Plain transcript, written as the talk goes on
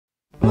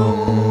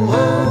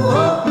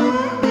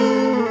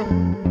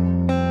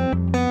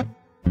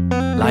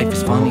Life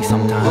is funny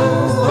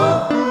sometimes.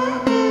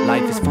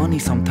 Life is funny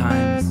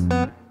sometimes.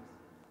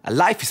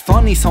 Life is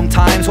funny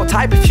sometimes. What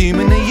type of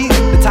human are you?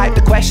 The type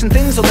to question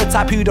things, or the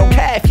type who don't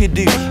care if you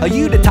do? Are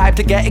you the type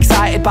to get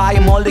excited by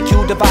a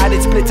molecule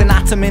divided, split an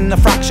atom in a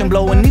fraction,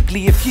 blow a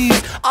nuclear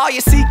fuse? Are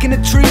you seeking the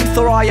truth,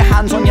 or are your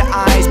hands on your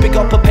eyes? Pick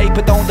up a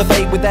paper, don't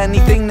debate with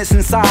anything that's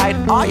inside.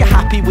 Are you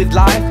happy with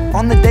life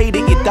on the day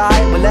that you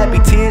die? Will there be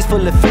tears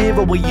full of fear,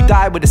 or will you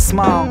die with a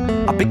smile?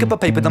 I pick up a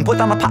paper, then put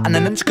down a pattern,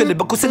 an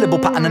intricate syllable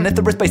pattern, and if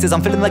there are spaces,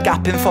 I'm filling the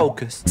gap in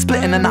focus.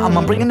 Splitting an atom,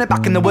 I'm bringing it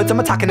back in the words I'm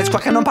attacking. It's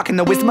cracking, unpacking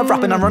the wisdom of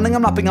rapping. I'm running,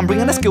 I'm lapping, I'm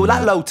bringing a skill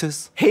like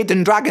Lotus.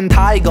 Hidden dragon,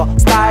 tiger,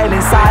 style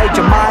inside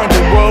your mind.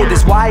 The world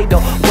is wider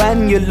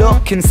when you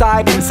look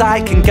inside.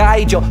 Inside can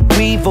guide you.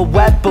 Weave a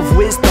web of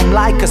wisdom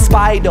like a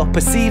spider.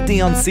 Perceive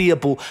the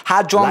unseeable,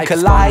 hadron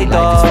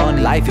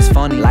collider. Life is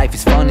funny, life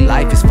is funny,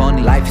 life is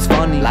funny, life is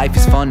funny, life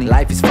is funny,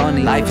 life is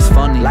funny, life is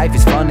funny,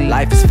 life is funny,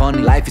 life is funny,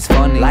 life is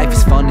funny, life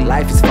is funny,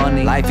 life is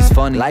funny, life is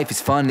funny, life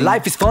is funny,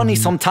 life is funny.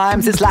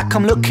 Sometimes it's like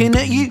I'm looking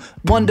at you,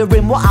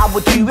 wondering what I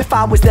would do if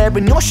I was there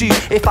in your shoes.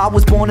 If I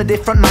was born a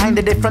different mind,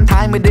 a different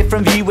time, a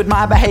different view, would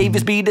my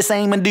behaviours be the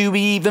same? And do we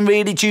even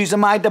really choose?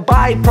 Am I the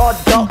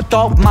byproduct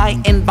of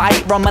my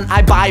environment?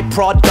 I buy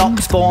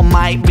products for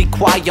my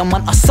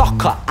requirement. A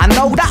sucker, I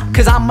know that,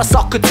 cause I'm a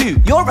sucker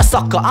too. You're a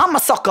sucker, I'm a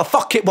sucker,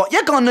 fuck it, what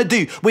you gonna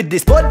do? With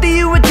this body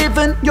you were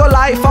given, your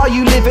life are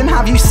you living?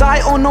 Have you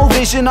sight or no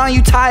vision? Are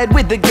you tired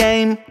with the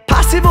game?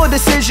 Passive or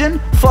decision,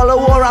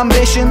 follow or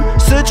ambition?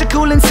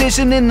 Surgical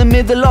incision in the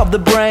middle of the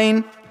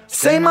brain.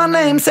 Say my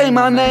name, say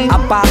my name. I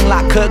bang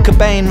like Kurt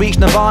Cobain, reach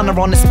nirvana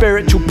on a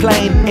spiritual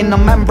plane. In a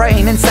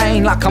membrane,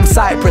 insane like I'm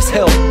Cypress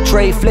Hill.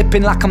 Tray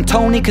flipping like I'm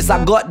Tony, cause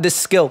I got this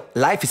skill.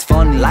 Life is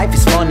funny, life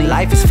is funny,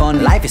 life is funny,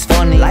 life is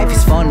funny, life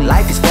is funny,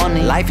 life is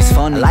funny, life is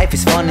funny, life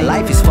is funny,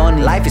 life is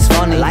funny, life is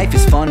funny, life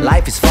is funny,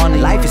 life is funny,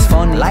 life is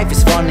funny, life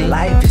is funny,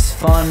 life is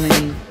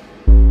funny.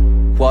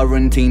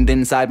 Quarantined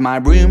inside my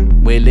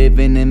room, we're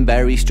living in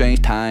very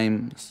strange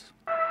times.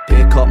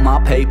 Pick up my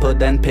paper,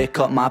 then pick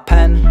up my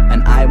pen,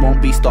 and I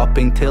won't be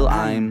stopping till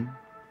I'm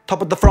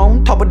top of the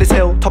throne, top of this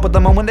hill, top of the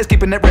moment that's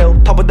keeping it real.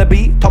 Top of the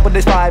beat, top of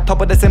this vibe, top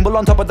of the symbol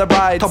on top of the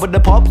ride. Top of the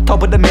pop,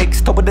 top of the mix,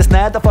 top of the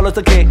snare that follows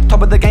the kick.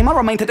 Top of the game, I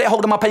remain today,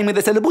 holding my pain with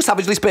a syllable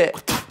savagely spit.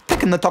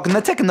 Ticking the talk and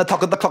the ticking the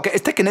talk of the clock,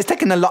 it's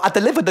ticking a lot. I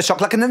deliver the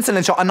shock like an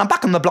insulin shot, and I'm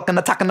back on the block and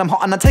attacking them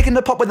hot. And I'm taking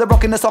the pop with a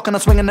rock in the sock, and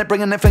I'm swinging it,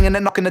 bringing it, flinging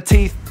it, knocking the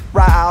teeth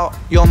right out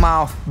your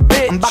mouth,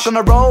 bitch. I'm back on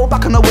the road,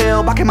 back on the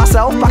wheel, back in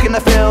myself, back in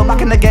the field,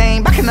 back in the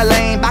game, back in the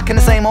lane, back in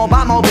the same old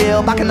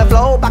Batmobile, back in the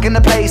flow, back in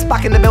the place,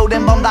 back in the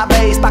building, bomb that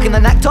bass, back in the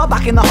nectar,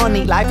 back in the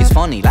honey. Life is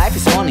funny, life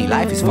is funny,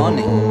 life is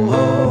funny.